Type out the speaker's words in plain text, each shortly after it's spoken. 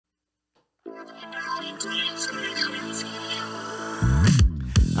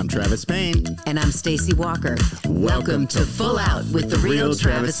I'm Travis Payne. And I'm Stacy Walker. Welcome to Full Out with the Real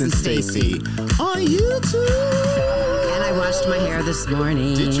Travis and Stacy on YouTube. And I washed my hair this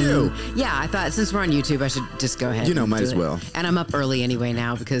morning. Did you? Yeah, I thought since we're on YouTube, I should just go ahead. Might as well. And I'm up early anyway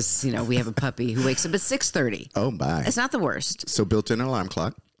now because, we have a puppy who wakes up at 6:30. Oh, my. It's not the worst. So built-in alarm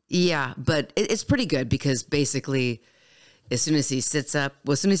clock. Yeah, but it's pretty good because basically as soon as he sits up,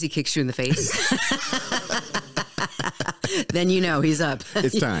 as soon as he kicks you in the face, then he's up.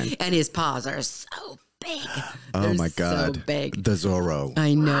 It's time. And his paws are so big. Oh, my God. So big. The Zorro.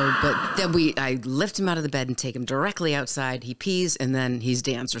 I know, but then I lift him out of the bed and take him directly outside. He pees, and then he's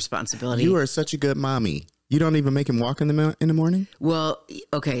Dan's responsibility. You are such a good mommy. You don't even make him walk in the morning? Well,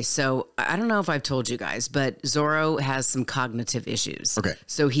 okay, so I don't know if I've told you guys, but Zorro has some cognitive issues. Okay.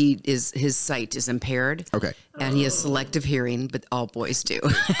 So his sight is impaired. Okay. And he has selective hearing, but all boys do.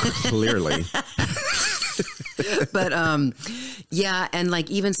 Clearly. But yeah, and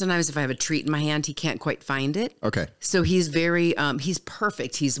even sometimes if I have a treat in my hand, he can't quite find it. Okay. So he's very he's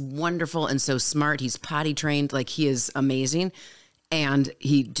perfect. He's wonderful and so smart. He's potty trained. He is amazing. And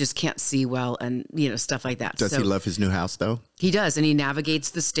he just can't see well and, stuff like that. Does he love his new house, though? He does. And he navigates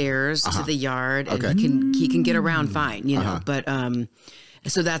the stairs to the yard. And Okay. he can get around fine, know. But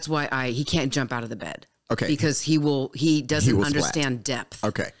so that's why he can't jump out of the bed. Okay. Because he doesn't will understand splat. depth.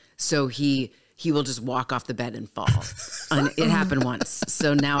 Okay. So he will just walk off the bed and fall. And it happened once.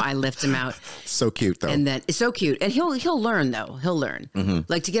 So now I lift him out. So cute, though. And then it's so cute. And he'll learn, though. He'll learn.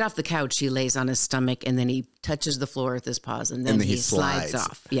 Mm-hmm. To get off the couch, he lays on his stomach and then he touches the floor with his paws and then he slides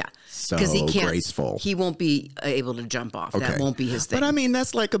off. Yeah. So he can't, graceful. He won't be able to jump off. Okay. That won't be his thing. But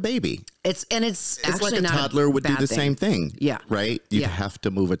that's like a baby. It's like a toddler would do the same thing. Yeah. Right? You'd have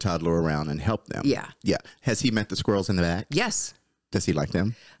to move a toddler around and help them. Yeah. Yeah. Has he met the squirrels in the back? Yes. Does he like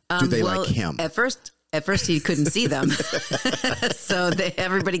them? Do they like him? At first, he couldn't see them. So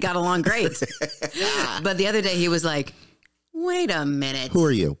everybody got along great. But the other day, he was like, wait a minute. Who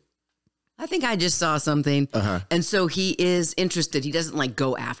are you? I think I just saw something. And so he is interested. He doesn't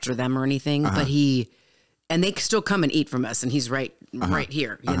go after them or anything, but and they still come and eat from us. And he's right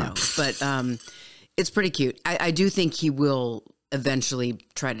here, you know. But it's pretty cute. I do think he will eventually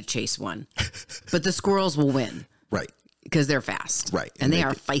try to chase one. But the squirrels will win. Right. Because they're fast. Right. And they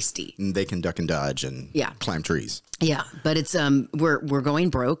are feisty. They can duck and dodge and climb trees. Yeah. But it's we're going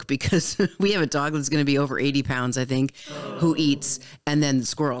broke because we have a dog that's going to be over 80 pounds, I think, who eats. And then the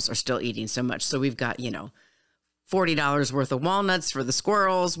squirrels are still eating so much. So we've got, $40 worth of walnuts for the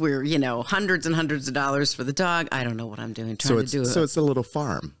squirrels. We're, hundreds and hundreds of dollars for the dog. I don't know what I'm doing. So it's a little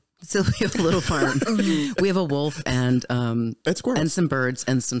farm. So we have a little farm. We have a wolf and and some birds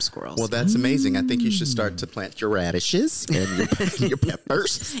and some squirrels. Well, that's amazing. I think you should start to plant your radishes and your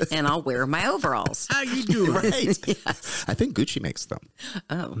peppers. And I'll wear my overalls. How you doing? Right. Yes. I think Gucci makes them.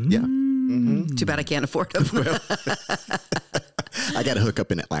 Oh. Yeah. Mm-hmm. Too bad I can't afford them. Well, I got to hook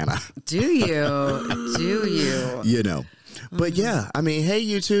up in Atlanta. Do you? But yeah, hey,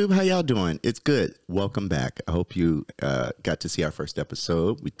 YouTube, how y'all doing? It's good. Welcome back. I hope you got to see our first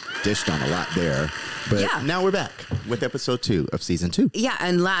episode. We dished on a lot there, but now we're back with episode 2 of season 2. Yeah,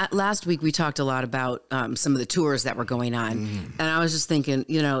 and last week we talked a lot about some of the tours that were going on, and I was just thinking,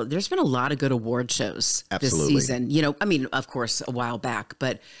 there's been a lot of good award shows this season. Of course, a while back,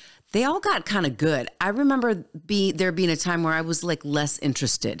 but they all got kind of good. I remember there being a time where I was less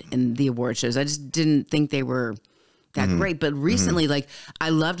interested in the award shows. I just didn't think they were that great. But recently, I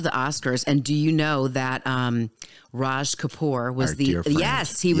loved the Oscars. And do you know that Raj Kapoor was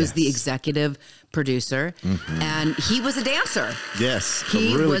he was the executive producer, and he was a dancer. Yes,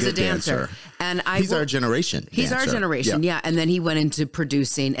 he was a dancer. And he's our generation. He's our generation, yeah. And then he went into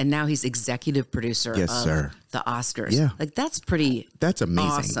producing, and now he's executive producer of the Oscars. Yeah, that's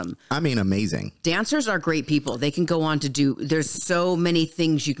amazing. Awesome. Amazing. Dancers are great people. They can go on to do. There's so many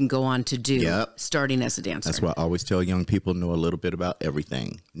things you can go on to do. Starting as a dancer. That's why I always tell young people, know a little bit about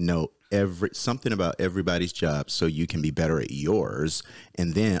everything. Know something about everybody's job so you can be better at yours,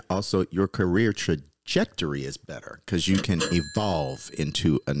 and then also your career trajectory is better because you can evolve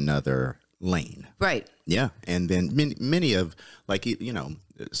into another lane. Right. Yeah. And then many of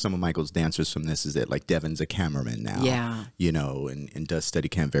some of Michael's dancers from this is that Devin's a cameraman now. Yeah. And does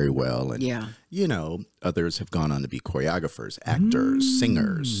Steadicam very well. And others have gone on to be choreographers, actors,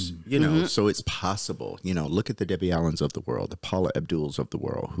 singers, so it's possible. Look at the Debbie Allens of the world, the Paula Abduls of the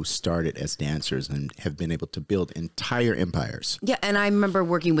world, who started as dancers and have been able to build entire empires. Yeah, and I remember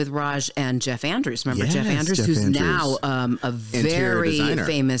working with Raj and Jeff Andrews. Remember Jeff Andrews, who's now a very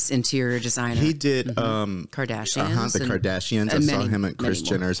famous interior designer. He did Kardashians. The Kardashians. I saw him at Kris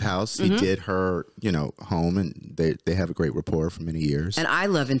Jenner's house. He did her, home, and they have a great rapport for many years. And I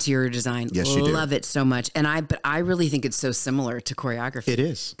love interior design. Yes, you do. Love it so much. But I really think it's so similar to choreography. It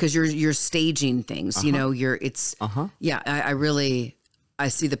is. Because you're staging things, I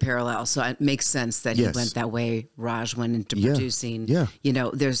see the parallel. So it makes sense that he went that way. Raj went into producing. Yeah.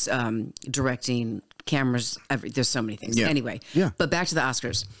 There's directing, cameras. There's so many things. Yeah. Anyway. Yeah. But back to the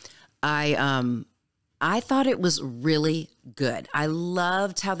Oscars. I thought it was really good. I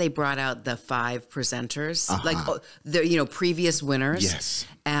loved how they brought out the 5 presenters, like the previous winners, yes,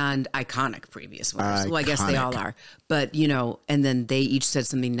 and iconic previous winners. Well, I guess they all are, but and then they each said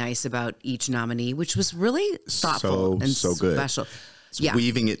something nice about each nominee, which was really thoughtful and so good, special. It's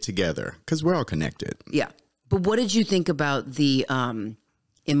weaving it together because we're all connected. Yeah, but what did you think about the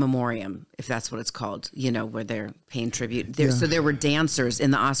In Memoriam, if that's what it's called? Where they're paying tribute. So there were dancers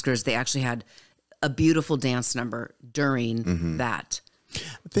in the Oscars. They actually had a beautiful dance number during that.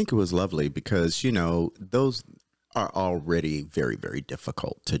 I think it was lovely because, those are already very, very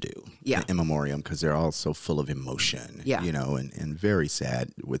difficult to do. Yeah. In Memoriam, because they're all so full of emotion, and very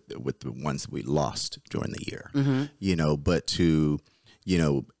sad with the ones that we lost during the year, but to,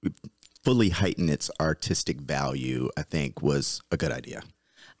 fully heighten its artistic value, I think was a good idea.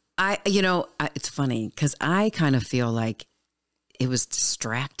 It's funny because I kind of feel like it was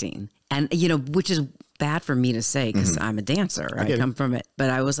distracting. And, which is bad for me to say because I'm a dancer. I come from it. But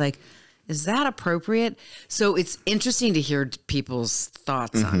I was like, is that appropriate? So it's interesting to hear people's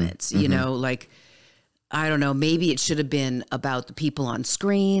thoughts on it. I don't know, maybe it should have been about the people on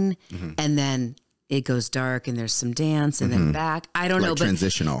screen and then it goes dark and there's some dance and then back. I don't know. But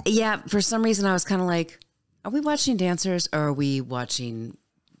transitional. Yeah. For some reason, I was kind of like, are we watching dancers or are we watching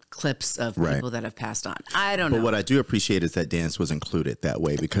clips of people that have passed on? I don't know. But what I do appreciate is that dance was included that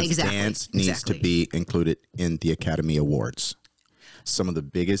way because dance needs to be included in the Academy Awards. Some of the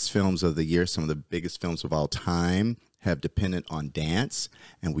biggest films of the year, some of the biggest films of all time have depended on dance,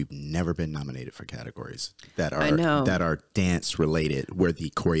 and we've never been nominated for categories that are dance related where the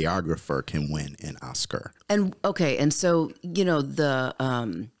choreographer can win an Oscar. And so the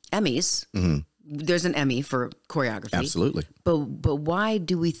Emmys, there's an Emmy for choreography. Absolutely. But why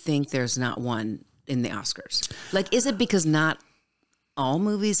do we think there's not one in the Oscars? Like, is it because not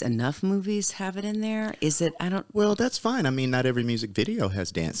enough movies have it in there? Is it, Well, that's fine. I mean, not every music video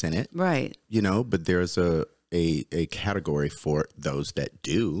has dance in it. Right. But there's a category for those that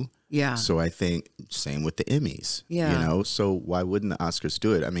do. Yeah. So I think same with the Emmys. Yeah. So why wouldn't the Oscars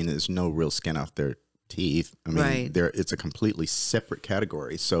do it? I mean, there's no real skin off their teeth. I mean, it's a completely separate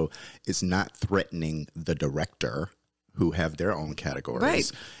category. So it's not threatening the director who have their own categories.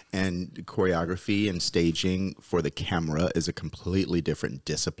 Right. And choreography and staging for the camera is a completely different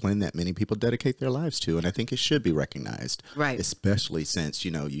discipline that many people dedicate their lives to. And I think it should be recognized. Right. Especially since,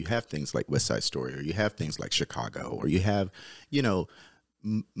 you have things like West Side Story, or you have things like Chicago, or you have,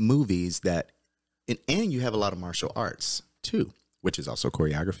 movies that, and you have a lot of martial arts too, which is also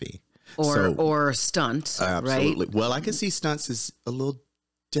choreography. Or stunts, absolutely. Right? Well, I can see stunts as a little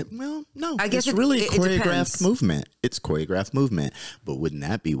well, no. I guess it's really choreographed depends. movement. It's choreographed movement. But wouldn't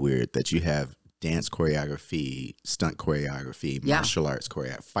that be weird that you have dance choreography, stunt choreography, martial arts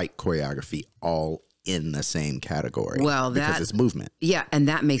choreography, fight choreography all in the same category? Well, because it's movement. Yeah, and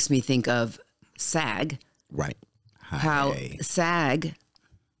that makes me think of SAG. Right. How SAG-Aftra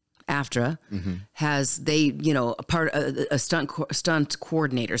has a stunt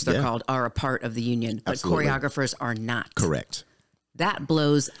coordinators, they're called, are a part of the union, but choreographers are not. Correct. That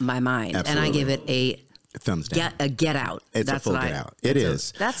blows my mind. Absolutely. And I give it a thumbs down. A get out. It's a full get out. It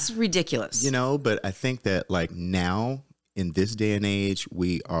is. That's ridiculous. But I think that now in this day and age,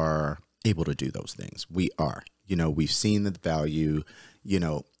 we are able to do those things. We are. We've seen the value,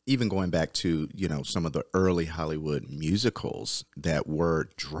 even going back to, some of the early Hollywood musicals that were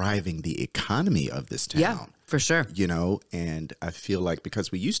driving the economy of this town. Yeah, for sure. And I feel like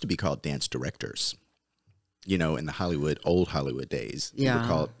because we used to be called dance directors, in the old Hollywood days, we were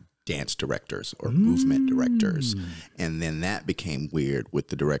called dance directors or movement directors. And then that became weird with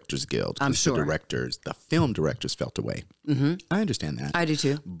the Directors Guild. I'm sure. The film directors felt away. I understand that. I do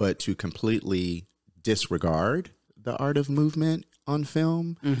too. But to completely disregard the art of movement on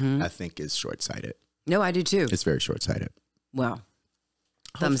film, I think is short-sighted. No, I do too. It's very short-sighted. Well,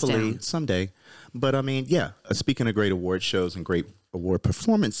 thumbs hopefully down. Someday. But I mean, speaking of great award shows and great award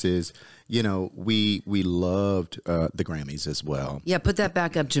performances, you know, we loved the Grammys as well. Yeah, put that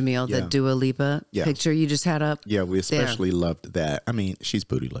back up, Jamil. Yeah. That Dua Lipa picture you just had up. Yeah, we especially loved that. I mean, she's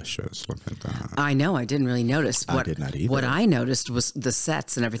bootyless. I know. I didn't really notice. I did not either. What I noticed was the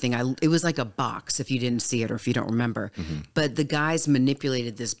sets and everything. It was like a box, if you didn't see it or if you don't remember. But the guys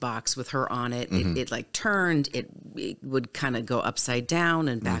manipulated this box with her on it. It like turned. It would kind of go upside down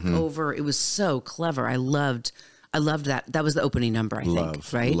and back over. It was so clever. I loved that. That was the opening number, I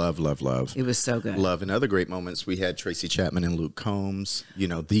think, right? Love. It was so good. Love. And other great moments, we had Tracy Chapman and Luke Combs, you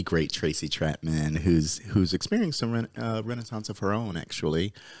know, the great Tracy Chapman, who's experiencing some renaissance of her own,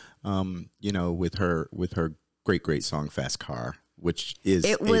 actually, you know, with her great song, Fast Car, which is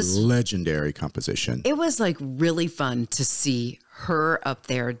a legendary composition. It was like really fun to see her up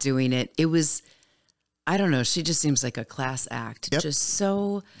there doing it. It was, I don't know, she just seems like a class act, just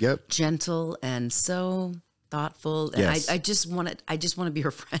so gentle and so thoughtful, and I just want to be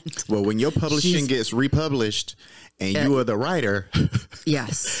her friend. Well, when your publishing gets republished and you are the writer,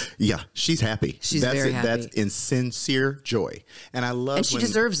 she's happy. She's very happy. That's in sincere joy, and I love. And she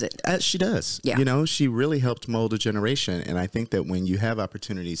deserves it. She does. Yeah. You know, she really helped mold a generation, and I think that when you have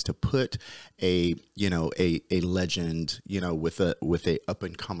opportunities to put a legend, you know, with a up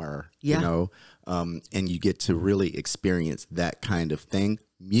and comer, you know, and you get to really experience that kind of thing.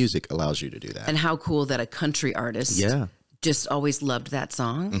 Music allows you to do that. And how cool that a country artist just always loved that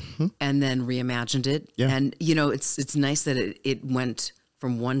song and then reimagined it. Yeah. And, you know, it's nice that it went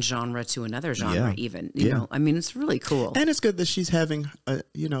from one genre to another genre even. You know, I mean, it's really cool. And it's good that she's having,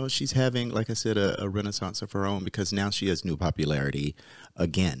 like I said, a renaissance of her own, because now she has new popularity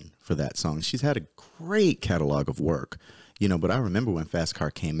again for that song. She's had a great catalog of work, you know, but I remember when Fast Car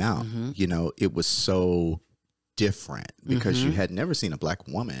came out, you know, it was so different because you had never seen a black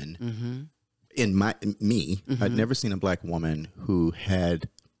woman I'd never seen a black woman who had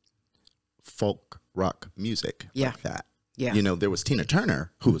folk rock music like that. Yeah. You know, there was Tina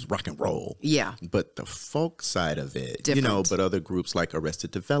Turner, who was rock and roll. Yeah. But the folk side of it, you know, but other groups like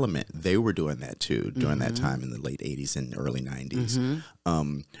Arrested Development, they were doing that too during that time in the late 80s and early 90s.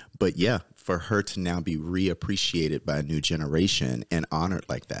 But yeah, for her to now be reappreciated by a new generation and honored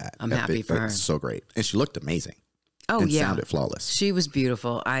like that. I'm happy for her. That's so great. And she looked amazing. Oh, and yeah. sounded flawless. She was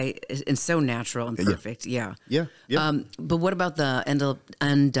beautiful. And so natural and perfect. Yeah. But what about the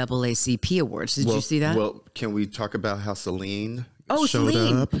NAACP Awards? Did you see that? Well, can we talk about how Celine showed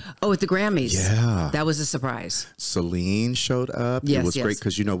up? Oh, at the Grammys. Yeah. That was a surprise. Celine showed up. It was great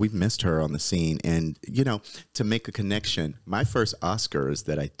because, you know, we've missed her on the scene. And, you know, to make a connection, my first Oscars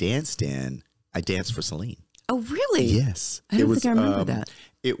that I danced for Celine. Oh, really? Yes. I don't think I remember that.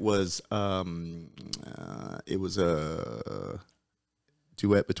 It was a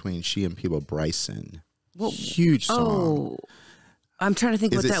duet between she and Peabo, Bryson. Well, huge song. Oh, I'm trying to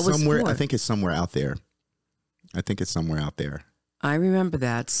think what that was for. I think it's Somewhere Out There. I remember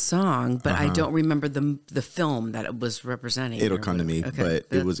that song, but I don't remember the film that it was representing. It'll come to me, but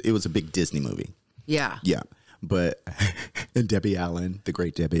it was a big Disney movie. Yeah. Yeah. But and Debbie Allen, the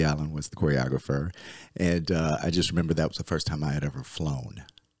great Debbie Allen, was the choreographer. And I just remember that was the first time I had ever flown.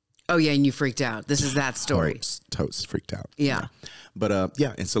 Oh, yeah, and you freaked out. This is that story. Totes freaked out. Yeah. But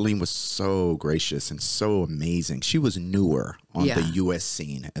and Celine was so gracious and so amazing. She was newer on the U.S.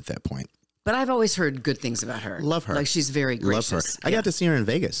 scene at that point. But I've always heard good things about her. Love her. Like, she's very gracious. Love her. I got to see her in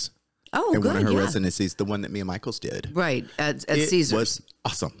Vegas. Oh, and good. one of her residencies, the one that me and Michaels did. Right, at Caesars. It was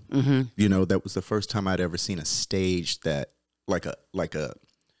awesome. You know, that was the first time I'd ever seen a stage that, like a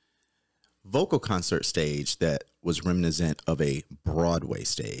vocal concert stage that was reminiscent of a Broadway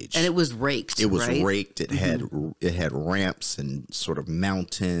stage. And it was raked. It was raked. It had ramps and sort of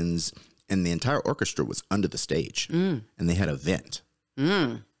mountains, and the entire orchestra was under the stage, and they had a vent.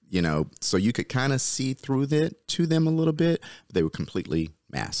 You know, so you could kind of see through to them a little bit, but they were completely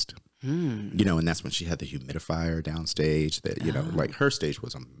masked. You know, and that's when she had the humidifier downstage. That, you know, like, her stage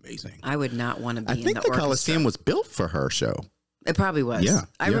was amazing. I would not want to be in the orchestra. I think the Coliseum was built for her show. It probably was. Yeah.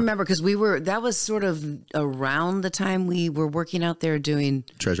 I remember because that was sort of around the time we were working out there doing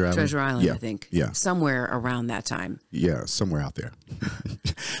Treasure Island, I think. Yeah. Somewhere around that time. Yeah, somewhere out there.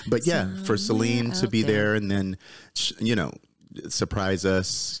 But yeah, for Celine to be there and then, you know, surprise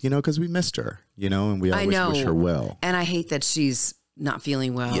us, you know, because we missed her, you know, and we always wish her well. And I hate that she's not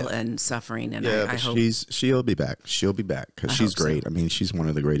feeling well and suffering. And I hope she'll be back. She'll be back because she's great. So. I mean, she's one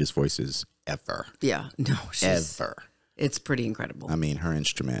of the greatest voices ever. Yeah. No, ever. It's pretty incredible. I mean, her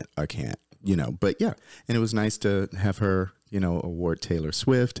instrument, I can't, you know, but yeah. And it was nice to have her, you know, award Taylor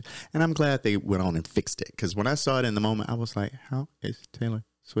Swift. And I'm glad they went on and fixed it. Because when I saw it in the moment, I was like, how is Taylor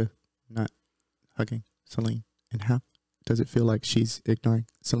Swift not hugging Celine? And how Does it feel like she's ignoring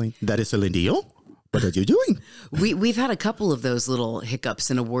Celine? That is Celine Dion. What are you doing? We've had a couple of those little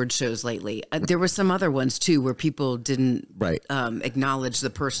hiccups in award shows lately. There were some other ones too where people didn't acknowledge the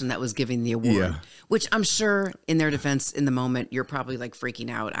person that was giving the award, which I'm sure in their defense in the moment, you're probably like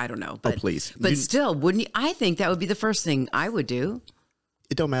freaking out. I don't know. But, please. But still, wouldn't you? I think that would be the first thing I would do.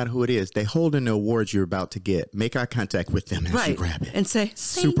 It don't matter who it is. They hold an award you're about to get. Make eye contact with them as you grab it. And say,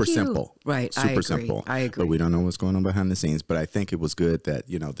 super simple. Right. Super simple. I agree. But we don't know what's going on behind the scenes. But I think it was good that,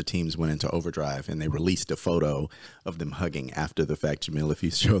 the teams went into overdrive and they released a photo of them hugging after the fact. Jamil, if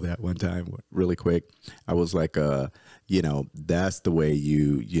you show that one time really quick, I was like, that's the way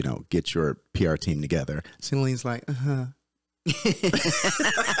you get your PR team together. Celine's like,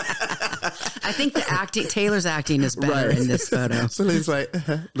 I think Taylor's acting is better in this photo. Celine's like,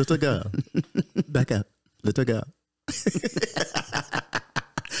 little girl, back up, little girl.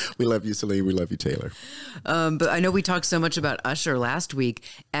 We love you, Celine. We love you, Taylor. But I know we talked so much about Usher last week,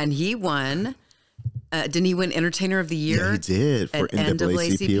 and he won. Didn't he win Entertainer of the Year? Yeah, he did for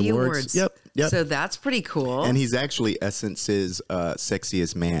NAACP Awards. Yep. So that's pretty cool. And he's actually Essence's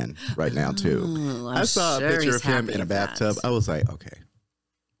sexiest man right now too. I saw a picture of him in a bathtub. I was like, okay.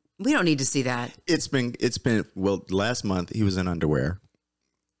 We don't need to see that. It's been last month he was in underwear.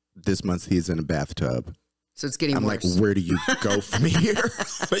 This month he's in a bathtub. So it's getting worse. I'm like, where do you go from here?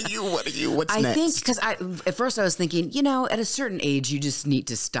 What's next? I think because at first I was thinking, at a certain age, you just need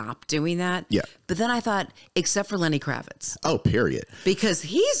to stop doing that. Yeah. But then I thought, except for Lenny Kravitz. Oh, period. Because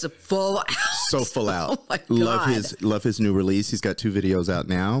he's full out. So full out. Oh my God. Love his new release. He's got 2 videos out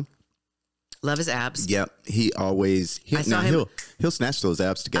now. Love his abs. Yep. He'll snatch those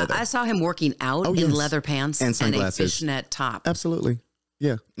abs together. I saw him working out in leather pants and sunglasses. And a fishnet top. Absolutely.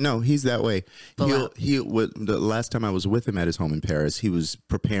 Yeah, no, he's that way. The last time I was with him at his home in Paris, he was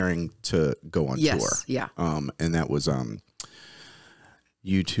preparing to go on tour. Yeah. And that was U2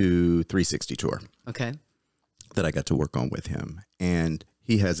 360 tour. Okay. That I got to work on with him, and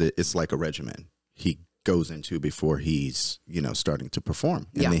he has it's like a regimen he goes into before he's starting to perform,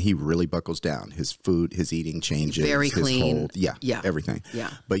 and then he really buckles down. His food, his eating changes. Very clean. Everything.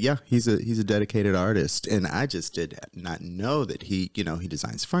 Yeah. But he's a dedicated artist, and I just did not know that he he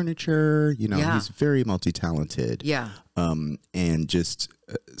designs furniture. He's very multi-talented. Yeah. And just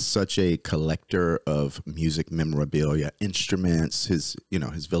such a collector of music memorabilia, instruments. His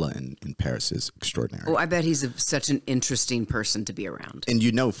villa in Paris is extraordinary. Oh, I bet he's such an interesting person to be around.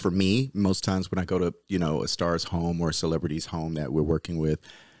 And for me, most times when I go to a star's home or a celebrity's home that we're working with,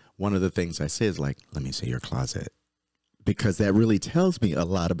 one of the things I say is like, let me see your closet, because that really tells me a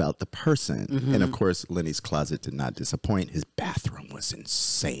lot about the person. Mm-hmm. And of course, Lenny's closet did not disappoint. His bathroom was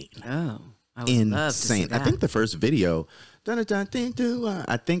insane. Oh, I would insane. Love to see that. I think the first video, I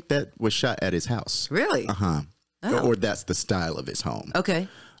think that was shot at his house. Really? Oh. Or that's the style of his home. Okay.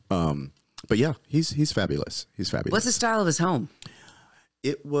 But yeah, he's fabulous. He's fabulous. What's the style of his home?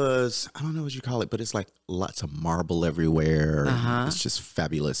 It was, I don't know what you call it, but it's like lots of marble everywhere. It's just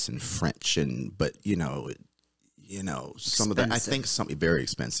fabulous and French, but some of that. I think something very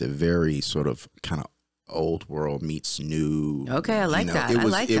expensive, very sort of kind of old world meets new. Okay, I like that.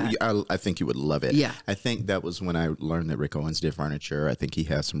 I think you would love it. Yeah. I think that was when I learned that Rick Owens did furniture. I think he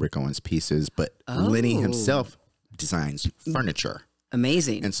has some Rick Owens pieces, but Lenny himself designs furniture.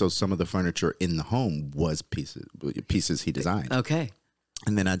 Amazing. And so some of the furniture in the home was pieces he designed. Okay.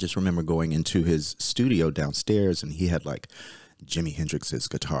 And then I just remember going into his studio downstairs, and he had like Jimi Hendrix's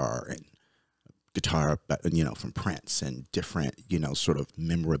guitar and guitar, from Prince, and different, sort of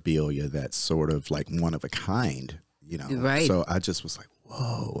memorabilia that's sort of like one of a kind, Right. So I just was like,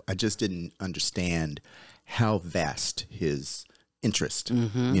 whoa. I just didn't understand how vast his interest,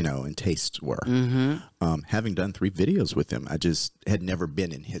 and tastes were. Having done 3 videos with him, I just had never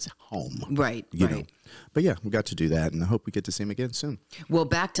been in his home. Right. Know. But yeah, we got to do that, and I hope we get to see him again soon. Well,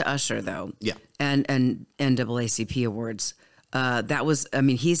 back to Usher though. Yeah. And NAACP Awards. That was,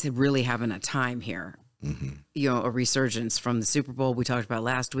 he's really having a time here. A resurgence from the Super Bowl we talked about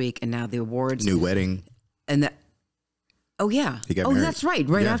last week, and now the awards. New wedding. And that. Oh yeah. He got married. That's right.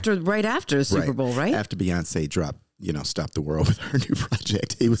 Right after the Super Bowl, right? After Beyonce dropped, Stop the World with her new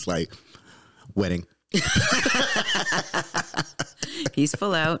project, he was like, wedding. He's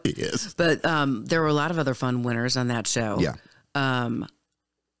full out. He is. But there were a lot of other fun winners on that show. Yeah.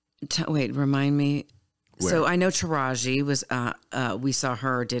 Wait, remind me. Where? So I know Taraji was, we saw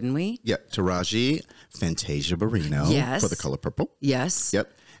her, didn't we? Yeah, Taraji, Fantasia Barrino for The Color Purple. Yes.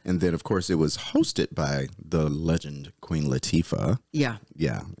 Yep. And then, of course, it was hosted by the legend Queen Latifah. Yeah.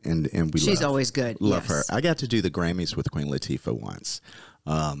 Yeah. And she's always good. Love her. I got to do the Grammys with Queen Latifah once.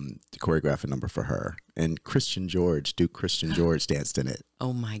 to choreograph a number for her. And Duke Christian George danced in it.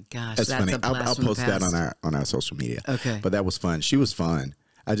 Oh my gosh, that's funny. A blast I'll from the post that past. on our social media. Okay, but that was fun. She was fun.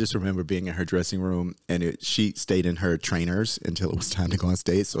 I just remember being in her dressing room, and she stayed in her trainers until it was time to go on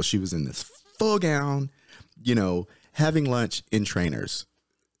stage. So she was in this full gown, you know, having lunch in trainers.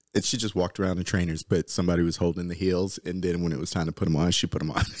 And she just walked around in trainers, but somebody was holding the heels. And then when it was time to put them on, she put them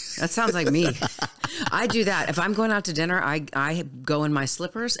on. That sounds like me. I do that. If I'm going out to dinner, I go in my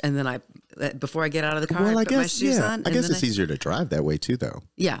slippers, and then before I get out of the car, I put my shoes on. I guess it's easier to drive that way too, though.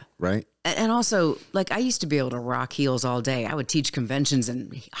 Yeah. Right? And also, like, I used to be able to rock heels all day. I would teach conventions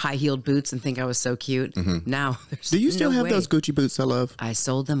in high-heeled boots and think I was so cute. Mm-hmm. Now, there's Do you still no have way. those Gucci boots I love? I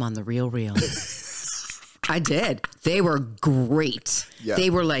sold them on the Real. I did. They were great. Yeah. They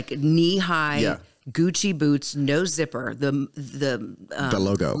were like knee-high Gucci boots, no zipper. The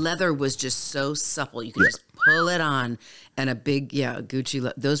logo. Leather was just so supple. You could just pull it on. And a big,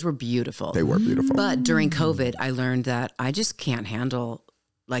 Gucci. Those were beautiful. They were beautiful. But during COVID, I learned that I just can't handle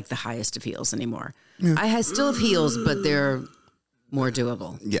like the highest of heels anymore. Yeah. I still have heels, but they're more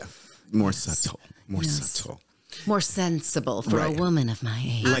doable. Yeah. More subtle. More subtle. More sensible for a woman of my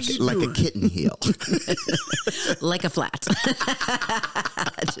age. Like a kitten heel. Like a flat.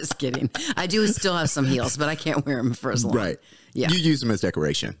 Just kidding. I do still have some heels, but I can't wear them for as long. Right. Yeah. You use them as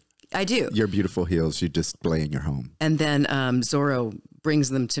decoration. I do. Your beautiful heels you display in your home. And then Zorro brings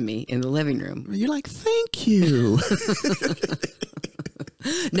them to me in the living room. You're like, thank you.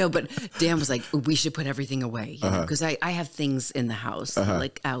 No, but Dan was like, we should put everything away, you know, because I have things in the house,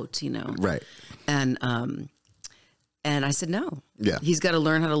 like out, you know. Right. And I said, no. Yeah. He's got to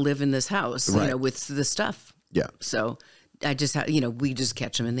learn how to live in this house, you know, with the stuff. Yeah. So I just, we just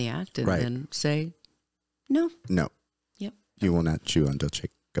catch him in the act and then say, no. No. Yep. You will not chew on Dolce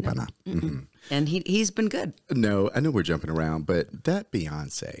Gabbana. No. Mm-hmm. And he's been good. No, I know we're jumping around, but that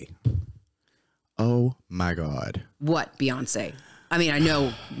Beyonce, oh my God. What Beyonce? I mean, I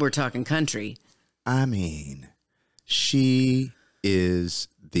know we're talking country. I mean, she is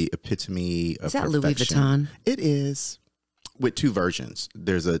the epitome of perfection. Louis Vuitton? It is, with two versions.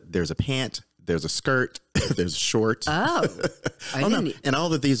 There's a pant, there's a skirt, there's a short. Oh, no. And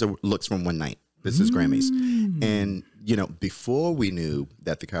all of these are looks from one night. This is Grammys. And, you know, before we knew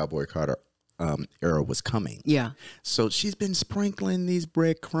that the Cowboy Carter era was coming. Yeah. So she's been sprinkling these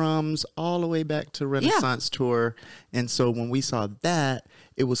breadcrumbs all the way back to Renaissance tour. And so when we saw that,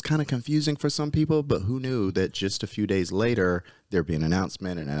 it was kind of confusing for some people, but who knew that just a few days later, there'd be an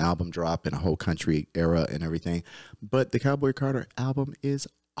announcement and an album drop and a whole country era and everything. But the Cowboy Carter album is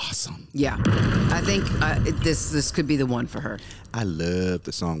awesome. Yeah. I think this could be the one for her. I love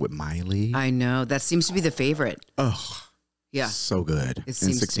the song with Miley. I know. That seems to be the favorite. Oh, yeah. So good. And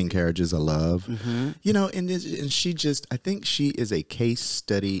 16 Carriages, I love. Mm-hmm. You know, and she just, I think she is a case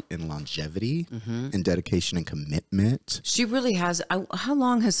study in longevity and dedication and commitment. She really has. How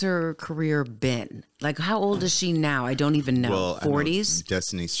long has her career been? Like, how old is she now? I don't even know. Well, 40s?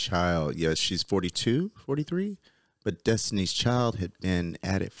 Destiny's Child. Yeah, she's 42, 43. But Destiny's Child had been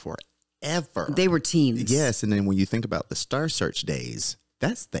at it forever. They were teens. Yes. And then when you think about the Star Search days,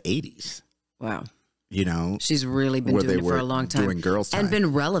 that's the 80s. Wow. You know, she's really been doing it for a long time. Doing Girls' Time. And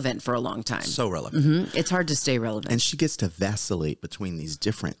been relevant for a long time. So relevant. Mm-hmm. It's hard to stay relevant. And she gets to vacillate between these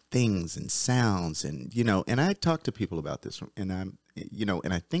different things and sounds. And, you know, and I talk to people about this and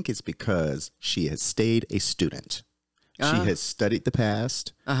and I think it's because she has stayed a student. She has studied the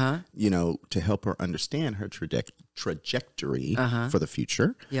past, you know, to help her understand her trajectory for the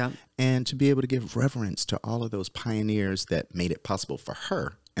future. Yeah. And to be able to give reverence to all of those pioneers that made it possible for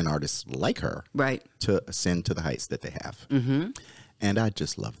her and artists like her to ascend to the heights that they have. Mm-hmm. And I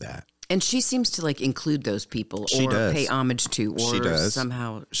just love that. And she seems to like include those people pay homage to or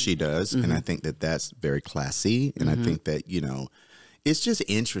somehow. She does. Mm-hmm. And I think that that's very classy. And I think that, you know, it's just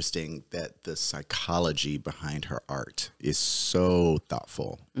interesting that the psychology behind her art is so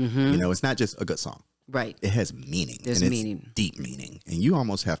thoughtful. Mm-hmm. You know, it's not just a good song. Right. It has meaning. There's meaning. It's deep meaning. And you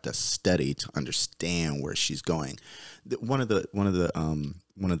almost have to study to understand where she's going. One of the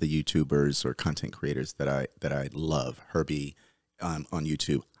YouTubers or content creators that I love, Herbie, on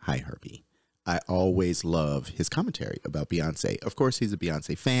YouTube. Hi, Herbie. I always love his commentary about Beyonce. Of course, he's a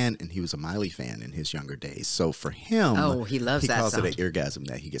Beyonce fan, and he was a Miley fan in his younger days. So for him, he loves that calls song. It an orgasm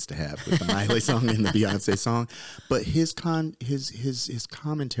that he gets to have with the Miley song and the Beyonce song. But his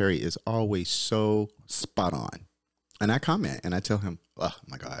commentary is always so spot on. And I comment and I tell him, "Oh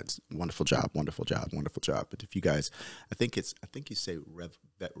my God, wonderful job, wonderful job, wonderful job." But if you guys, I think you say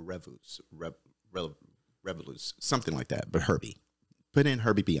Revolus, something like that. But Herbie. Put in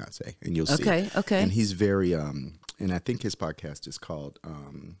Herbie Beyonce and you'll see. Okay. And he's very and I think his podcast is called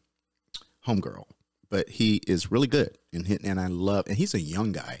Homegirl. But he is really good, and I love, and he's a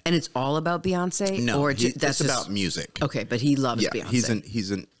young guy. And it's all about Beyonce? No, or that's just about music. Okay, but he loves Beyonce.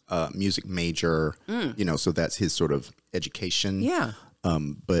 He's an music major, you know, so that's his sort of education. Yeah.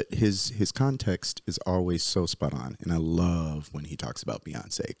 But his context is always so spot on, and I love when he talks about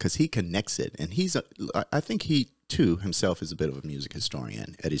Beyonce because he connects it, and I think he too himself is a bit of a music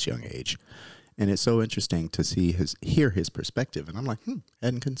historian at his young age, and it's so interesting to hear his perspective, and I'm like,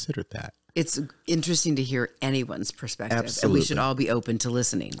 hadn't considered that. It's interesting to hear anyone's perspective. Absolutely. And we should all be open to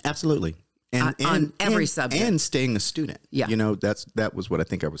listening. Absolutely. And on every subject. And staying a student. Yeah. You know, that was what I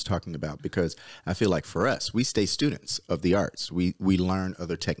think I was talking about, because I feel like for us, we stay students of the arts. We learn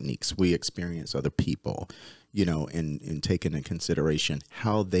other techniques. We experience other people, you know, and take into consideration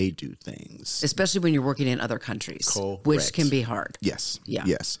how they do things. Especially when you're working in other countries, Correct. Which can be hard. Yes. Yeah.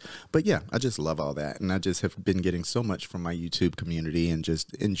 Yes. But yeah, I just love all that. And I just have been getting so much from my YouTube community and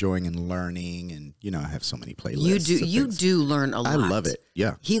just enjoying and learning. And, you know, I have so many playlists. You do learn a lot. I love it.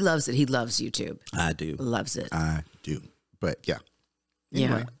 Yeah. He loves it. He loves YouTube. I do. Loves it. I do. But yeah.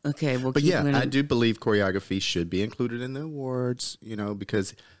 Anyway. Yeah. Okay. Well, but yeah, I do believe choreography should be included in the awards, you know,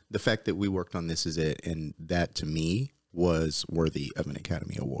 because the fact that we worked on This Is It, and that to me was worthy of an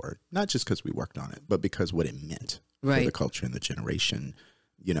Academy Award, not just because we worked on it, but because what it meant for the culture and the generation,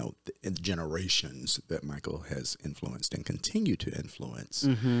 you know, the generations that Michael has influenced and continue to influence.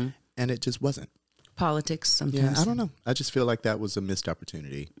 Mm-hmm. And it just wasn't. Politics sometimes. Yeah, I don't know. I just feel like that was a missed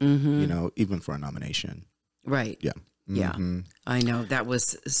opportunity, you know, even for a nomination. Right. Yeah. Yeah, I know. That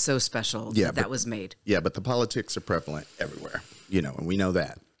was so special that was made. Yeah, but the politics are prevalent everywhere, you know, and we know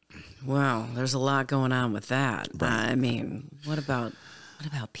that. Wow, there's a lot going on with that. Right. I mean, what about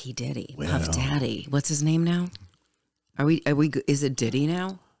P. Diddy, well, Puff Daddy? What's his name now? Are we? Is it Diddy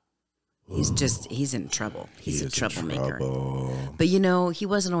now? He's in trouble. He's a troublemaker. But you know, he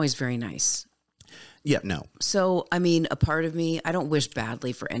wasn't always very nice. Yeah, no. So I mean, a part of me, I don't wish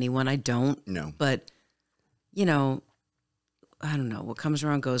badly for anyone. I don't. No. But you know, I don't know. What comes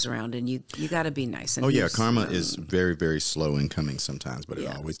around goes around, and you got to be nice. And karma is very, very slow in coming sometimes, but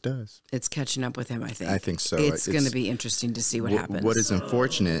it always does. It's catching up with him, I think. I think so. It's going to be interesting to see what happens. What is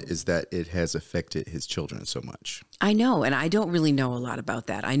unfortunate is that it has affected his children so much. I know, and I don't really know a lot about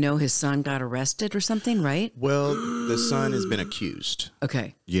that. I know his son got arrested or something, right? Well, the son has been accused.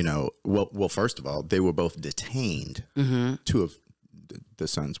 Okay. You know, well, first of all, they were both detained. Two of the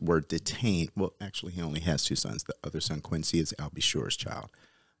sons were detained. Well, actually, he only has two sons. The other son, Quincy, is Albie Shure's child.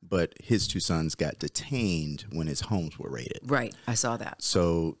 But his two sons got detained when his homes were raided. Right. I saw that.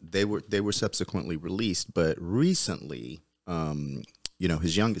 So they were subsequently released. But recently, you know,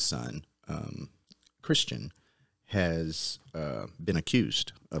 his youngest son, Christian, has been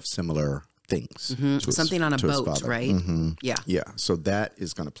accused of similar things. Something on a boat, right? Yeah. Yeah. So that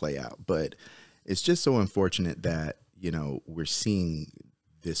is going to play out. But it's just so unfortunate that, you know, we're seeing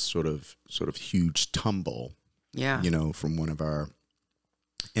this sort of huge tumble, you know, from one of our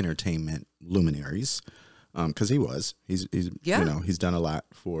entertainment luminaries, because he's you know, he's done a lot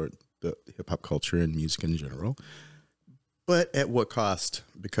for the hip hop culture and music in general, but at what cost?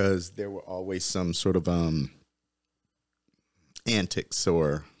 Because there were always some sort of antics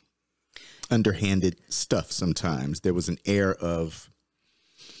or underhanded stuff. Sometimes there was an air of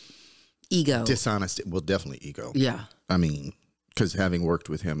ego, dishonesty. Well, definitely ego. Yeah. I mean, because having worked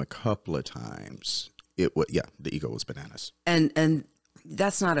with him a couple of times, the ego was bananas. And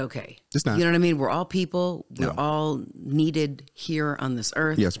that's not okay. It's not. You know what I mean? We're all people. We're all needed here on this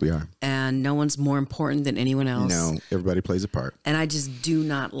earth. Yes, we are. And no one's more important than anyone else. No, everybody plays a part. And I just do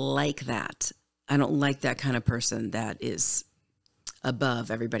not like that. I don't like that kind of person that is above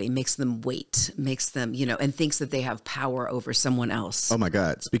everybody, makes them wait, makes them, you know, and thinks that they have power over someone else. Oh my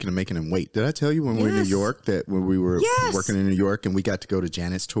God. Speaking of making them wait, did I tell you when we were in New York that when we were working in New York and we got to go to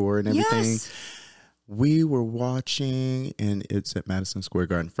Janet's tour and everything, we were watching, and it's at Madison Square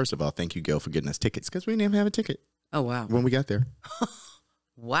Garden. First of all, thank you, Gil, for getting us tickets, because we didn't even have a ticket. Oh, wow. When we got there.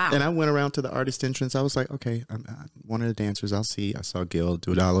 Wow. And I went around to the artist entrance. I was like, okay, I'm one of the dancers I'll see. I saw Gil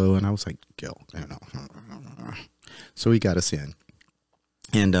Dudalo, and I was like, Gil, no. So he got us in.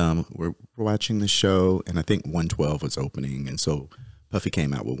 And we're watching the show, and I think 112 was opening, and so Puffy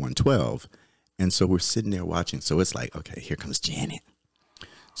came out with 112. And so we're sitting there watching. So it's like, okay, here comes Janet.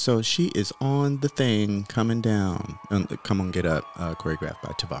 So she is on the thing coming down. Come On Get Up, choreographed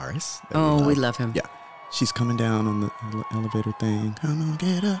by Tavares. Oh, we love him. Yeah. She's coming down on the elevator thing. Come on,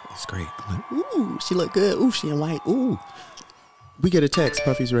 get up. It's great. I'm like, ooh, she look good. Ooh, she in white. Ooh. We get a text.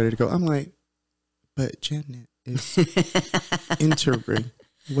 Puffy's ready to go. I'm like, but Janet is entering.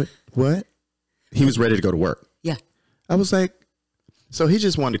 What? He was ready to go to work. Yeah. I was like, so he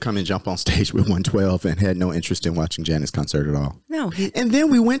just wanted to come and jump on stage with 112 and had no interest in watching Janet's concert at all. No. And then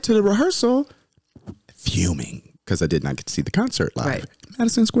we went to the rehearsal fuming because I did not get to see the concert live. Right.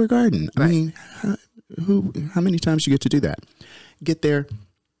 Madison Square Garden. I mean, how many times you get to do that? Get there.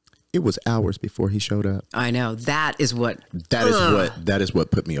 It was hours before he showed up. I know. That is what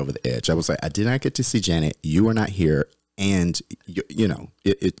put me over the edge. I was like, I did not get to see Janet. You are not here. And you know,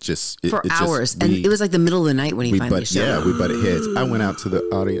 it just hours, and it was like the middle of the night when he finally showed up. Yeah, we butted heads. I went out to the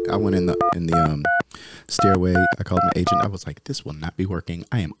audience. I went in the stairway. I called my agent. I was like, "This will not be working.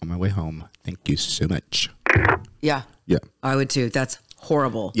 I am on my way home. Thank you so much." Yeah, I would too. That's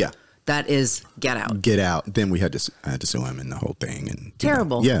horrible. Yeah, that is get out. Get out. Then I had to sue him and the whole thing. And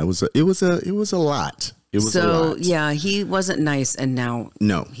terrible. Yeah, it was a lot. It was a lot. Yeah, he wasn't nice, and now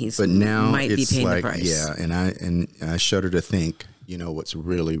but now might be paying the price. Yeah, and I shudder to think, you know, what's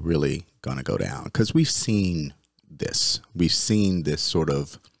really, really gonna go down, because we've seen this sort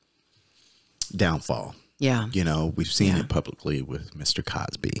of downfall. Yeah, you know, we've seen it publicly with Mr.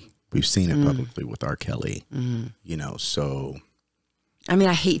 Cosby. We've seen it publicly with R. Kelly. You know, so. I mean,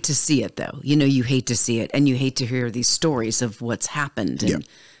 I hate to see it though. You know, you hate to see it, and you hate to hear these stories of what's happened and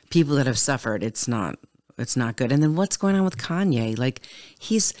people that have suffered. It's not good. And then what's going on with Kanye? Like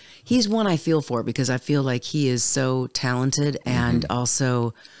he's one I feel for, because I feel like he is so talented and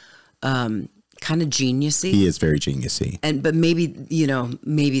also kind of geniusy. He is very geniusy. But maybe, you know,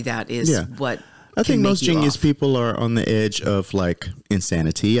 maybe that is what I think most genius people are on the edge of like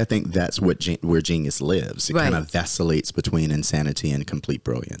insanity. I think that's where genius lives. It kind of vacillates between insanity and complete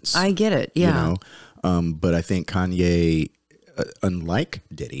brilliance. I get it. Yeah. You know, but I think Kanye, unlike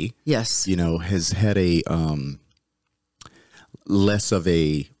Diddy, you know, has had a less of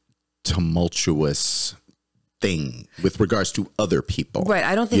a tumultuous thing with regards to other people. Right.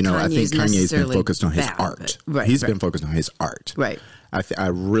 I don't think Kanye's been focused on his art. He's been focused on his art. Right. I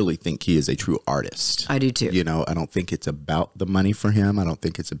really think he is a true artist. I do too. You know, I don't think it's about the money for him. I don't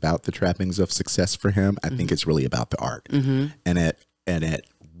think it's about the trappings of success for him. I think it's really about the art, and at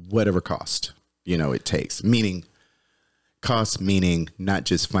whatever cost, you know, it takes. Meaning not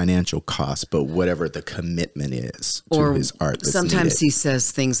just financial cost, but whatever the commitment is to his art. Sometimes he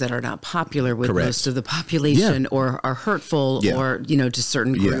says things that are not popular with most of the population, or are hurtful, or, you know, to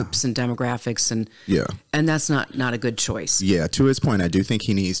certain groups and demographics, and that's not a good choice. Yeah, to his point, I do think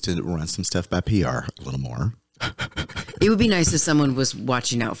he needs to run some stuff by PR a little more. It would be nice if someone was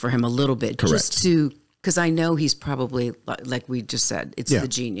watching out for him a little bit, just to. Because I know he's probably, like we just said, it's the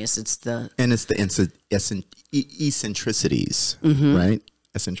genius. It's the eccentricities, right?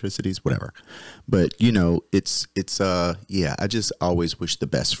 Eccentricities, whatever. But, you know, it's I just always wish the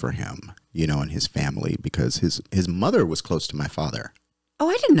best for him, you know, and his family, because his mother was close to my father. Oh,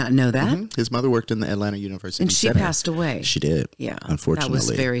 I did not know that. His mother worked in the Atlanta University and she Center. Passed away. She did. Yeah. Unfortunately. That was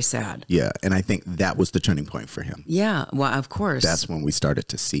very sad. Yeah. And I think that was the turning point for him. Yeah. Well, of course. That's when we started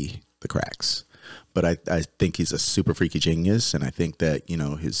to see the cracks. But I think he's a super freaky genius, and I think that, you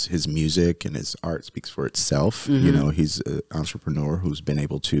know, his music and his art speaks for itself. You know, he's an entrepreneur who's been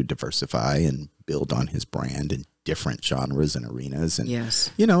able to diversify and build on his brand in different genres and arenas, and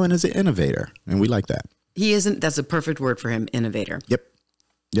you know, and is an innovator, and we like that. He isn't. That's a perfect word for him, innovator.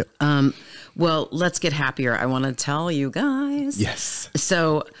 Yep. Well, let's get happier. I want to tell you guys. Yes.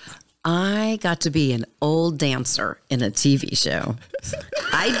 So I got to be an old dancer in a TV show.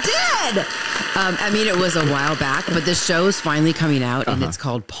 I did. I mean, it was a while back, but the show's finally coming out, and it's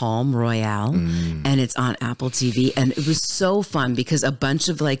called Palm Royale, and it's on Apple TV. And it was so fun because a bunch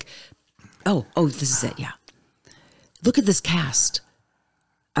of like, oh, this is it. Yeah. Look at this cast.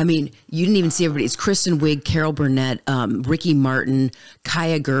 I mean, you didn't even see everybody. It's Kristen Wiig, Carol Burnett, Ricky Martin,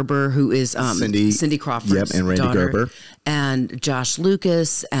 Kaya Gerber, who is Cindy Crawford's and Randy daughter, Gerber, and Josh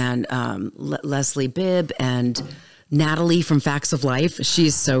Lucas, and Leslie Bibb, and Natalie from Facts of Life.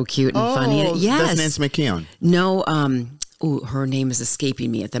 She's so cute and funny. Yes, that's Nancy McKeown. No, her name is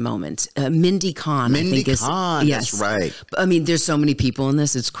escaping me at the moment. Mindy Kahn, I think is. Yes, that's right. I mean, there's so many people in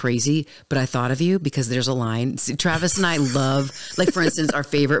this. It's crazy. But I thought of you because there's a line. See, Travis and I love, like, for instance, our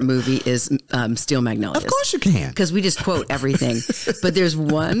favorite movie is Steel Magnolias. Of course you can. Because we just quote everything. But there's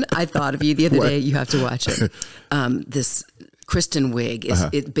one I thought of you the other day. You have to watch it. This Kristen Wiig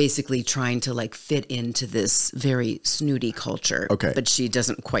is basically trying to like fit into this very snooty culture. Okay. But she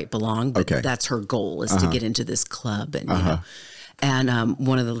doesn't quite belong. But that's her goal, is to get into this club. And, you know, and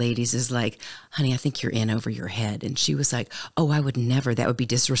one of the ladies is like, honey, I think you're in over your head. And she was like, oh, I would never. That would be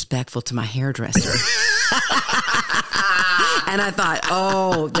disrespectful to my hairdresser. And I thought,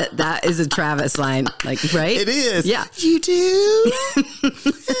 oh, that is a Travis line, like, right? It is. Yeah. You do?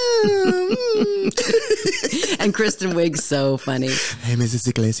 And Kristen Wiig's so funny. Hey, Mrs.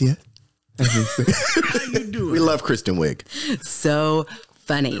 Iglesias. How you doing? We love Kristen Wiig. So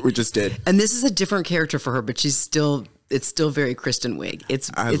funny. We just did. And this is a different character for her, but it's still very Kristen Wiig. It's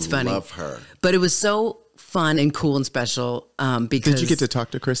funny. I love her. But it was so fun and cool and special because... Did you get to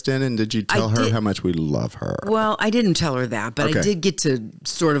talk to Kristen, and did you tell her how much we love her? Well, I didn't tell her that, but I did get to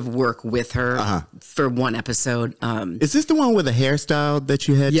sort of work with her for one episode. Is this the one with the hairstyle that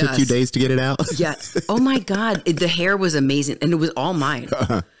you had took you days to get it out? Yeah. Oh my God. The hair was amazing, and it was all mine.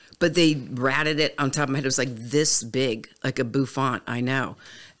 But they ratted it on top of my head. It was like this big, like a bouffant. I know.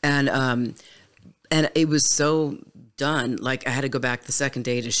 And it was so done. Like I had to go back the second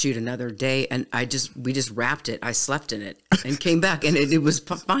day to shoot another day, and we just wrapped it. I slept in it and came back, and it was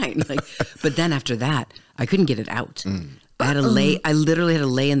fine. Like, but then after that, I couldn't get it out. I had to lay. I literally had to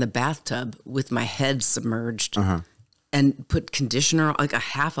lay in the bathtub with my head submerged. And put conditioner, like a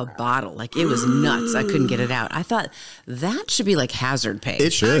half a bottle. Like it was nuts. I couldn't get it out. I thought that should be like hazard pay.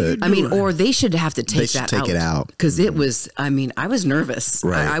 It should. I mean, or they should have to take that out. Take it out. Because it was, I mean, I was nervous.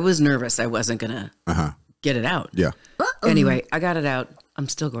 Right. I was nervous. I wasn't going to get it out. Yeah. Anyway, I got it out. I'm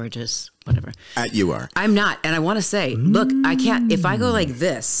still gorgeous. Whatever. You are. I'm not. And I want to say, look, I can't, if I go like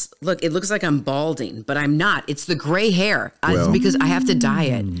this, look, it looks like I'm balding, but I'm not. It's the gray hair. Because I have to dye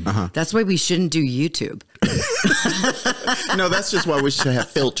it. That's why we shouldn't do YouTube. No, that's just why we should have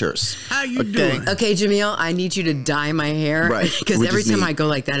filters. How you doing? Okay, Jamil, I need you to dye my hair. Right. Because every time I go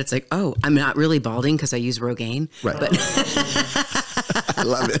like that, it's like, oh, I'm not really balding because I use Rogaine. Right. But I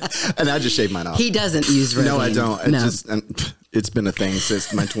love it. And I just shave mine off. He doesn't use Rogaine. No, I don't. It's been a thing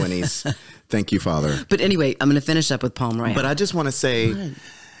since my 20s. Thank you, Father. But anyway, I'm going to finish up with Palm Royale. But I just want to say,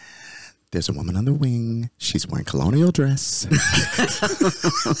 there's a woman on the wing. She's wearing colonial dress.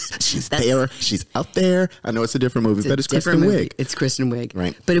 She's there. She's out there. I know it's a different movie, but it's Kristen Wiig. It's Kristen Wiig.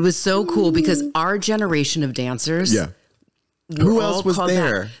 Right. But it was so cool because our generation of dancers. Yeah. Who else was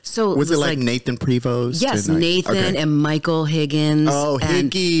there? So was it like Nathan Prevost? Yes, Nathan and Michael Higgins. Oh,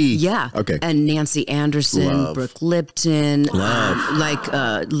 Higgy. Yeah. Okay. And Nancy Anderson, Brooke Lipton,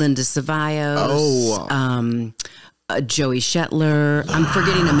 Linda Cevallos. Joey Shetler. I'm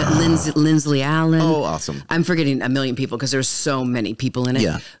forgetting Lindsley Allen. Oh, awesome. I'm forgetting a million people because there's so many people in it.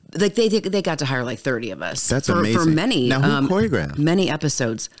 Yeah. Like they got to hire like 30 of us. That's amazing. For many. Now, who choreographed? Many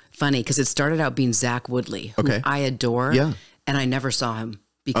episodes. Funny because it started out being Zach Woodley, who I adore. Yeah. And I never saw him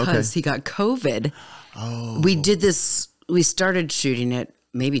because he got COVID. Oh. We started shooting it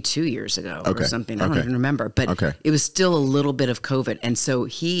maybe 2 years ago or something. I don't even remember. But it was still a little bit of COVID. And so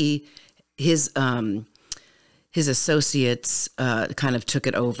his associates kind of took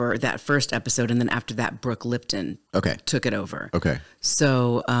it over that first episode. And then after that, Brooke Lipton took it over. Okay.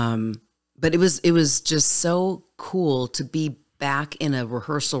 So, but it was just so cool to be back in a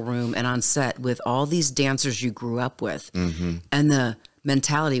rehearsal room and on set with all these dancers you grew up with. And the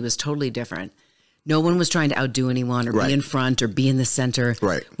mentality was totally different. No one was trying to outdo anyone or be in front or be in the center.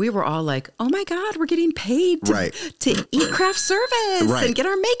 Right. We were all like, oh my God, we're getting paid to eat craft service and get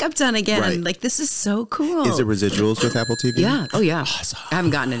our makeup done again. Right. Like, this is so cool. Is it residuals with Apple TV? Yeah. Oh yeah. Awesome. I haven't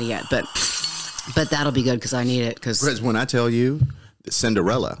gotten any yet, but that'll be good because I need it. Because when I tell you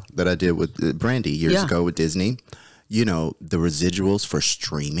Cinderella that I did with Brandy years ago with Disney, you know, the residuals for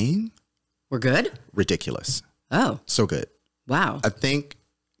streaming were good. Ridiculous. Oh, so good. Wow. I think,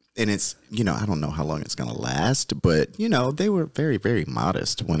 and it's, you know, I don't know how long it's going to last, but, you know, they were very, very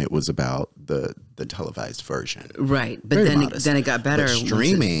modest when it was about the televised version. Right. But then it got better. But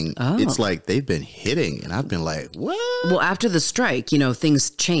streaming, it's like they've been hitting, and I've been like, what? Well, after the strike, you know,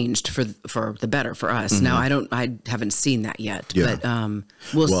 things changed for the better for us. Now, I haven't seen that yet, but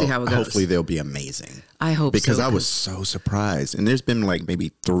we'll see how it goes. Hopefully they'll be amazing. I hope because so. I was so surprised. And there's been like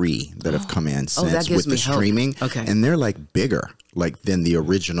maybe 3 that have come in since with the streaming. Okay. And they're like bigger than the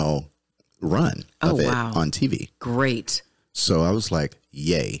original run of it on TV. Great. So I was like,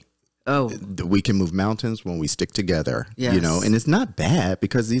 yay. Oh, we can move mountains when we stick together, you know, and it's not bad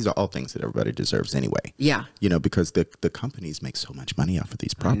because these are all things that everybody deserves anyway. Yeah. You know, because the companies make so much money off of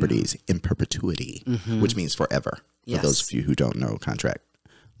these properties in perpetuity, which means forever. For those of you who don't know contract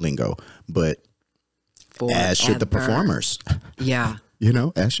lingo, but as should the performers. Yeah. You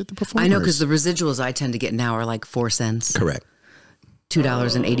know, as should the performers. I know, because the residuals I tend to get now are like 4 cents. Correct.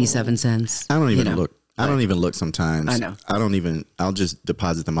 $2.87. I don't even look. I don't even look sometimes. I know. I'll just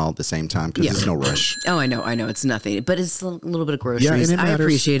deposit them all at the same time because there's no rush. Oh, I know. It's nothing. But it's a little bit of groceries. Yeah, and it matters. I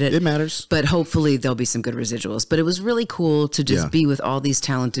appreciate it. It matters. But hopefully there'll be some good residuals. But it was really cool to just be with all these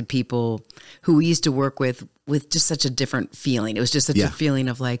talented people who we used to work with just such a different feeling. It was just such a feeling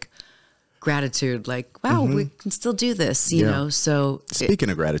of like gratitude, like, wow, we can still do this, you know? So speaking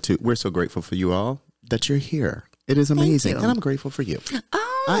of gratitude, we're so grateful for you all. that you're here. It is amazing. And I'm grateful for you.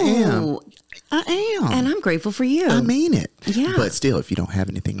 Oh, I am. And I'm grateful for you. I mean it. Yeah. But still, if you don't have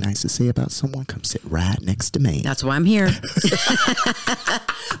anything nice to say about someone, come sit right next to me. That's why I'm here.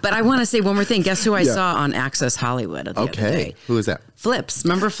 But I want to say one more thing. Guess who I saw on Access Hollywood the other day? Who is that? Flips.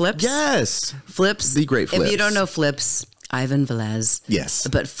 Remember Flips? Yes. Flips. The great Flips. If you don't know Flips, Ivan Velez. Yes.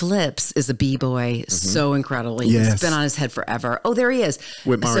 But Flips is a B-boy. So incredible. He's been on his head forever. Oh, there he is.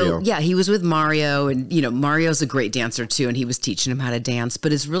 With Mario. So, yeah, he was with Mario. And, you know, Mario's a great dancer, too. And he was teaching him how to dance.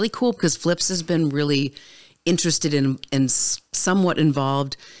 But it's really cool because Flips has been really interested in and somewhat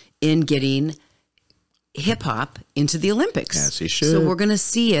involved in getting hip-hop into the Olympics. Yes, he should. So we're going to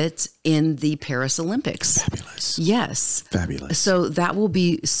see it in the Paris Olympics. Fabulous. Yes. Fabulous. So that will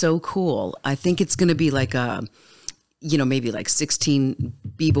be so cool. I think it's going to be like a... you know, maybe like 16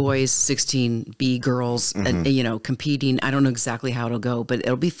 B-boys, 16 B-girls, you know, competing. I don't know exactly how it'll go, but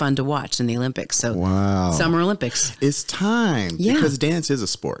it'll be fun to watch in the Olympics. So Summer Olympics. It's time. Yeah. Because dance is a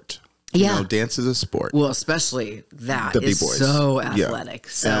sport. You know, dance is a sport. Well, especially that the is B-boys. So athletic.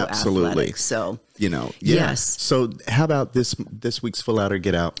 So absolutely. Athletic. So, you know, yes. So how about this week's Full Out or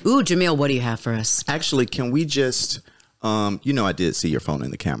Get Out? Ooh, Jamil, what do you have for us? Actually, can we just, you know, I did see your phone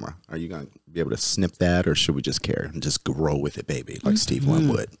in the camera. Are you going to be able to snip that, or should we just care and just roll with it, baby, like Steve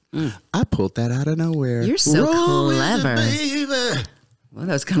Winwood? I pulled that out of nowhere. You're so roll clever. Baby. Well,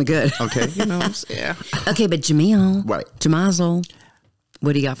 that was kind of good. Okay, you know what I'm saying? Okay, but Jamil. Right. Jamazel,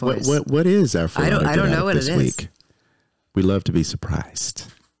 what do you got for us? What is our Full Out or Get I don't Out know what this it is. week? We love to be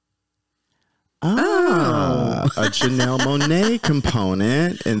surprised. Oh. A Janelle Monáe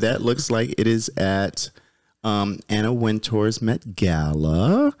component, and that looks like it is at Anna Wintour's Met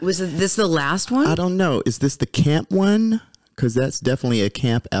Gala. Was this the last one? I don't know. Is this the camp one? Because that's definitely a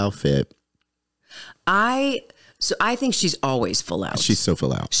camp outfit. So I think she's always full out. She's so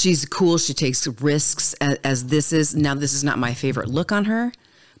full out. She's cool. She takes risks as this is. Now, this is not my favorite look on her,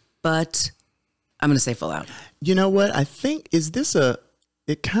 but I'm going to say full out. You know what? I think,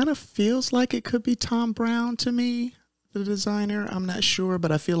 it kind of feels like it could be Tom Brown to me, the designer. I'm not sure,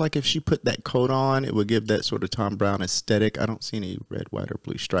 but I feel like if she put that coat on, it would give that sort of Tom Brown aesthetic. I don't see any red, white, or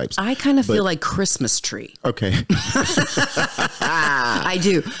blue stripes. I kind of feel like Christmas tree. Okay. I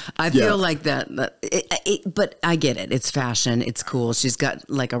do. I feel like that. But I get it. It's fashion. It's cool. She's got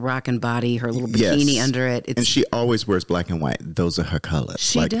like a rockin' body, her little bikini under it. And she always wears black and white. Those are her colors.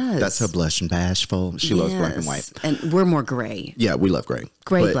 She does. That's her blush and bashful. She loves black and white. And we're more gray. Yeah, we love gray.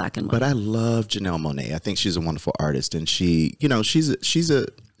 Gray, black and white. But I love Janelle Monáe. I think she's a wonderful artist, and she is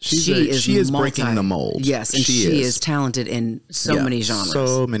breaking the mold. Yes, and she is talented in so many genres.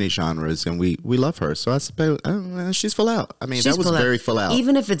 So many genres, and we love her. So I suppose she's full out. I mean, that was very full out.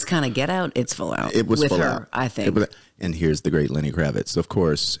 Even if it's kind of Get Out, it's full out. It was with full her, out. I think. And here's the great Lenny Kravitz. Of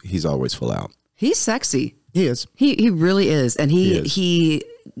course, he's always full out. He's sexy. He is. He really is, and he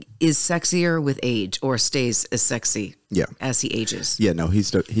is sexier with age, or stays as sexy. As he ages. Yeah, no, he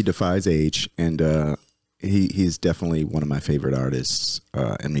defies age, and he's definitely one of my favorite artists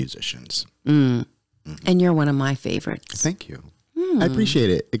and musicians. And you're one of my favorites. Thank you. I appreciate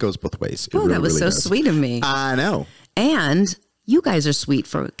it. It goes both ways. Oh, that was so sweet of me. I know. And you guys are sweet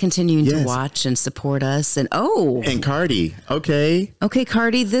for continuing to watch and support us. And and Cardi. Okay,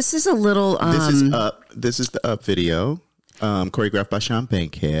 Cardi. This is a little. This is Up. This is the Up video, choreographed by Sean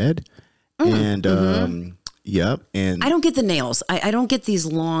Bankhead, and yep. And I don't get the nails. I don't get these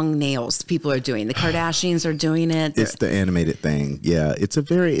long nails people are doing. The Kardashians are doing it. It's the animated thing. Yeah, it's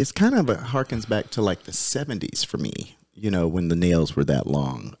kind of harkens back to like the 70s for me. You know, when the nails were that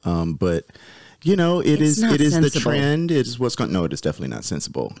long. But you know, it is the trend. It is what's going. No, it is definitely not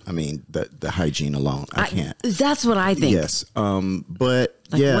sensible. I mean, the hygiene alone, I can't. That's what I think. Yes. But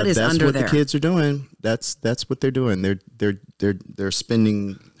like, yeah, that's what the kids are doing. That's what they're doing. They're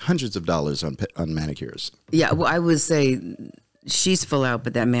spending hundreds of dollars on manicures. Yeah. Well, I would say she's full out,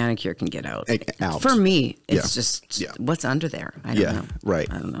 but that manicure can get out. For me, it's just what's under there. I don't know. Right.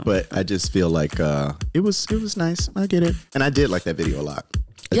 I don't know. But I just feel like it was nice. I get it, and I did like that video a lot.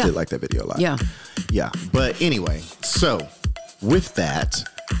 I did like that video a lot. Yeah. Yeah. But anyway, so with that,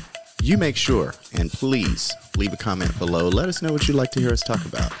 you make sure and please leave a comment below. Let us know what you'd like to hear us talk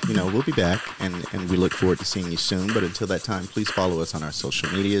about. You know, we'll be back and we look forward to seeing you soon. But until that time, please follow us on our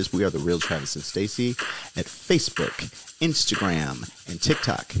social medias. We are The Real Travis and Stacy at Facebook, Instagram, and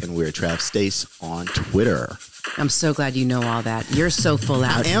TikTok. And we're Trav Stace on Twitter. I'm so glad you know all that. You're so full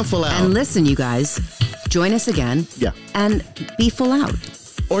out. I am full out. And listen, you guys, join us again. Yeah. And be full out.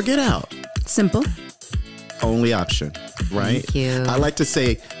 Or get out. Simple. Only option, right? Thank you. I like to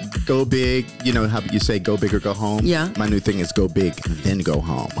say go big. You know how you say go big or go home? Yeah. My new thing is go big, then go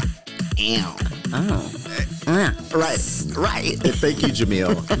home. Ow. Right. And thank you,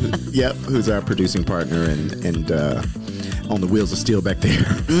 Jamil. Yep, who's our producing partner and on the wheels of steel back there.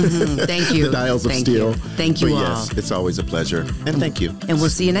 Thank you. The dials of steel. Thank you all. Yes, it's always a pleasure. And thank you. And we'll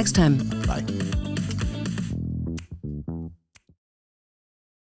see you next time. Bye.